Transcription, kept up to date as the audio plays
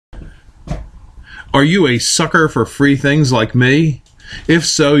Are you a sucker for free things like me? If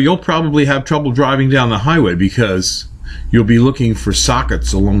so, you'll probably have trouble driving down the highway because you'll be looking for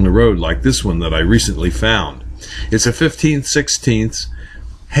sockets along the road like this one that I recently found. It's a 15/16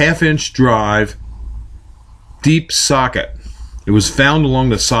 half-inch drive deep socket. It was found along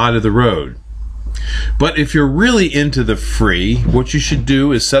the side of the road. But if you're really into the free, what you should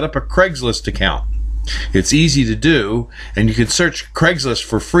do is set up a Craigslist account. It's easy to do, and you can search Craigslist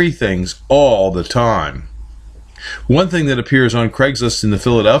for free things all the time. One thing that appears on Craigslist in the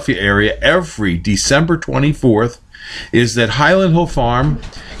Philadelphia area every December 24th is that Highland Hill Farm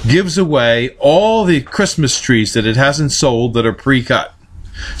gives away all the Christmas trees that it hasn't sold that are pre-cut.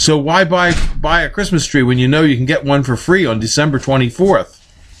 So why buy a Christmas tree when you know you can get one for free on December 24th?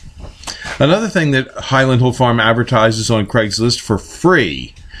 Another thing that Highland Hill Farm advertises on Craigslist for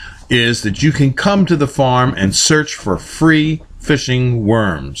free is that you can come to the farm and search for free fishing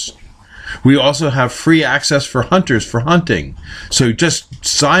worms. We also have free access for hunters for hunting. So just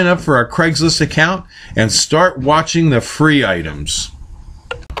sign up for our Craigslist account and start watching the free items.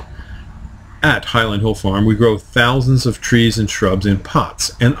 At Highland Hill Farm, we grow thousands of trees and shrubs in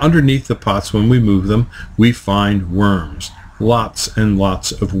pots, and underneath the pots, when we move them, we find worms. Lots and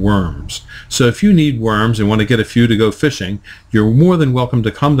lots of worms. So if you need worms and want to get a few to go fishing, you're more than welcome to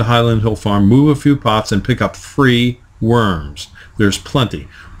come to Highland Hill Farm, move a few pots, and pick up free worms. There's plenty.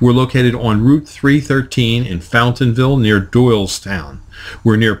 We're located on Route 313 in Fountainville near Doylestown.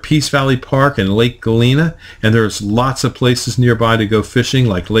 We're near Peace Valley Park and Lake Galena, and there's lots of places nearby to go fishing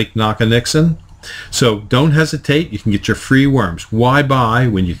like Lake Nockanixon. So don't hesitate. You can get your free worms. Why buy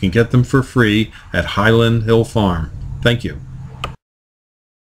when you can get them for free at Highland Hill Farm? Thank you.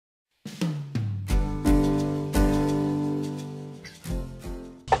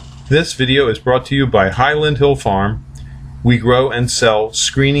 This video is brought to you by Highland Hill Farm. We grow and sell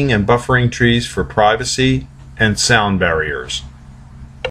screening and buffering trees for privacy and sound barriers.